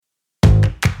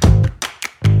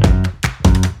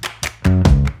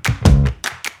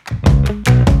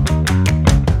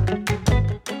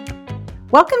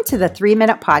Welcome to the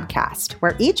 3-Minute Podcast,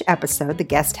 where each episode the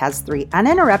guest has 3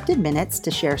 uninterrupted minutes to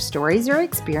share stories or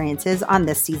experiences on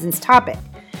this season's topic.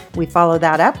 We follow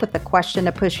that up with a question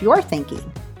to push your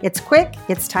thinking. It's quick,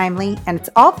 it's timely, and it's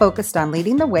all focused on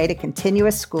leading the way to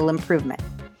continuous school improvement.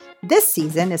 This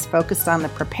season is focused on the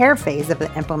prepare phase of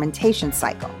the implementation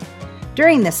cycle.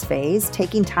 During this phase,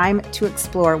 taking time to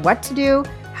explore what to do,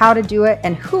 how to do it,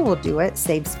 and who will do it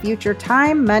saves future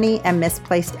time, money, and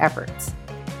misplaced efforts.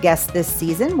 Guests this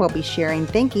season will be sharing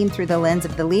thinking through the lens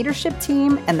of the leadership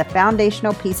team and the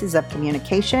foundational pieces of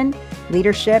communication,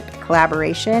 leadership,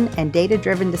 collaboration, and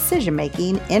data-driven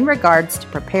decision-making in regards to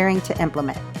preparing to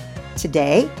implement.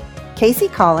 Today, Casey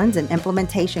Collins, an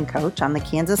implementation coach on the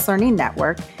Kansas Learning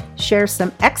Network, shares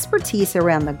some expertise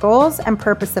around the goals and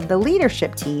purpose of the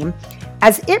leadership team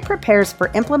as it prepares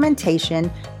for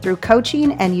implementation through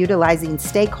coaching and utilizing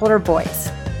stakeholder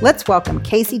voice. Let's welcome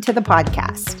Casey to the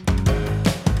podcast.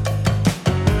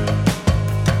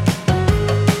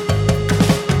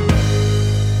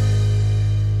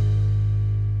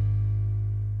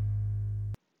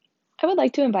 I would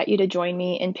like to invite you to join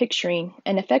me in picturing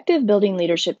an effective building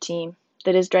leadership team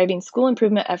that is driving school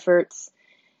improvement efforts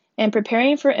and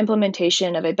preparing for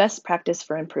implementation of a best practice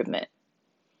for improvement.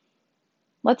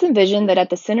 Let's envision that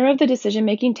at the center of the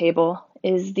decision-making table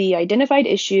is the identified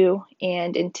issue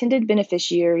and intended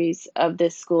beneficiaries of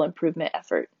this school improvement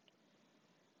effort.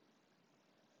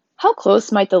 How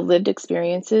close might the lived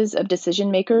experiences of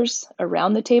decision makers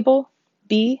around the table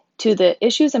be to the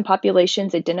issues and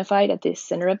populations identified at the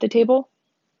center of the table?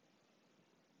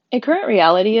 A current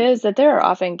reality is that there are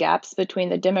often gaps between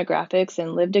the demographics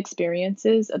and lived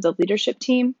experiences of the leadership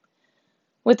team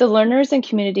with the learners and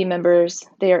community members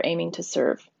they are aiming to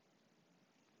serve.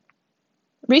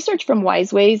 Research from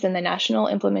Wiseways and the National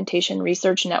Implementation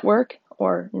Research Network,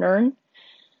 or NIRN,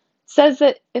 says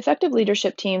that effective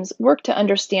leadership teams work to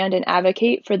understand and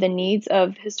advocate for the needs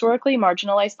of historically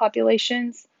marginalized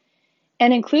populations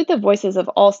and include the voices of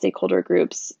all stakeholder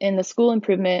groups in the school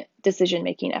improvement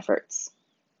decision-making efforts.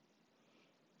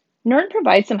 NIRN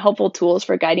provides some helpful tools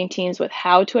for guiding teams with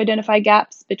how to identify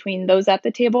gaps between those at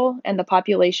the table and the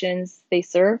populations they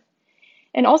serve,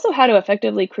 and also how to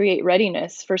effectively create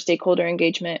readiness for stakeholder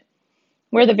engagement,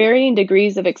 where the varying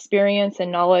degrees of experience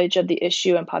and knowledge of the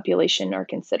issue and population are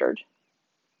considered.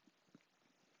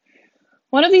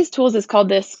 One of these tools is called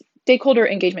this Stakeholder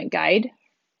Engagement Guide,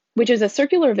 which is a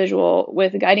circular visual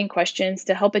with guiding questions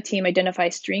to help a team identify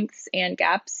strengths and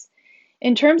gaps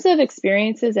in terms of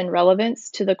experiences and relevance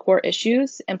to the core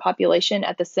issues and population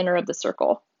at the center of the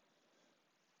circle.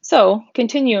 So,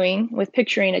 continuing with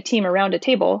picturing a team around a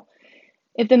table,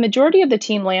 if the majority of the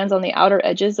team lands on the outer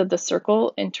edges of the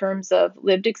circle in terms of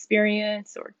lived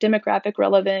experience or demographic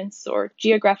relevance or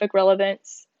geographic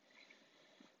relevance,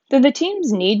 then the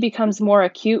team's need becomes more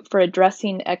acute for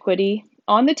addressing equity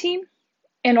on the team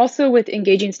and also with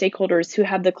engaging stakeholders who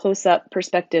have the close-up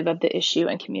perspective of the issue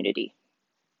and community.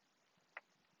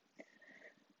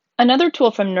 Another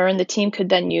tool from NIRN the team could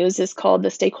then use is called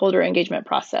the stakeholder engagement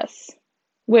process,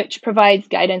 which provides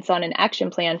guidance on an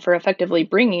action plan for effectively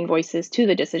bringing voices to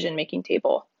the decision-making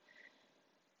table.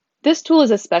 This tool is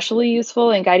especially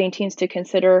useful in guiding teams to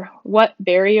consider what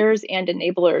barriers and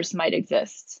enablers might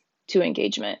exist to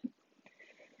engagement.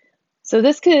 So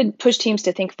this could push teams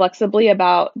to think flexibly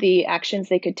about the actions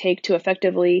they could take to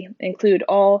effectively include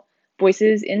all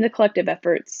voices in the collective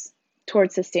efforts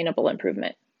towards sustainable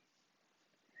improvement.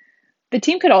 The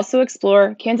team could also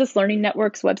explore Kansas Learning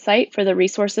Network's website for the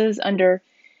resources under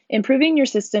Improving Your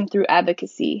System Through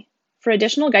Advocacy for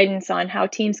additional guidance on how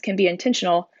teams can be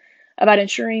intentional about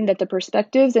ensuring that the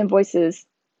perspectives and voices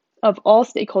of all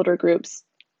stakeholder groups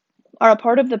are a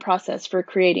part of the process for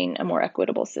creating a more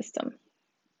equitable system.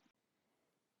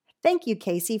 Thank you,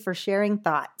 Casey, for sharing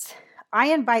thoughts. I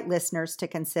invite listeners to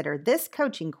consider this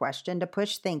coaching question to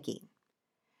push thinking.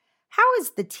 How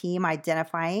is the team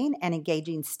identifying and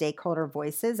engaging stakeholder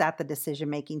voices at the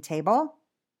decision-making table?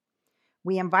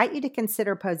 We invite you to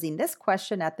consider posing this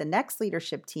question at the next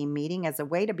leadership team meeting as a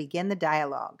way to begin the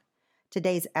dialogue.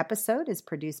 Today's episode is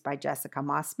produced by Jessica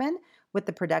Mossman with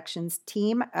the productions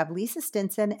team of Lisa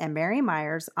Stinson and Mary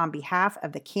Myers on behalf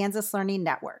of the Kansas Learning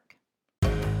Network.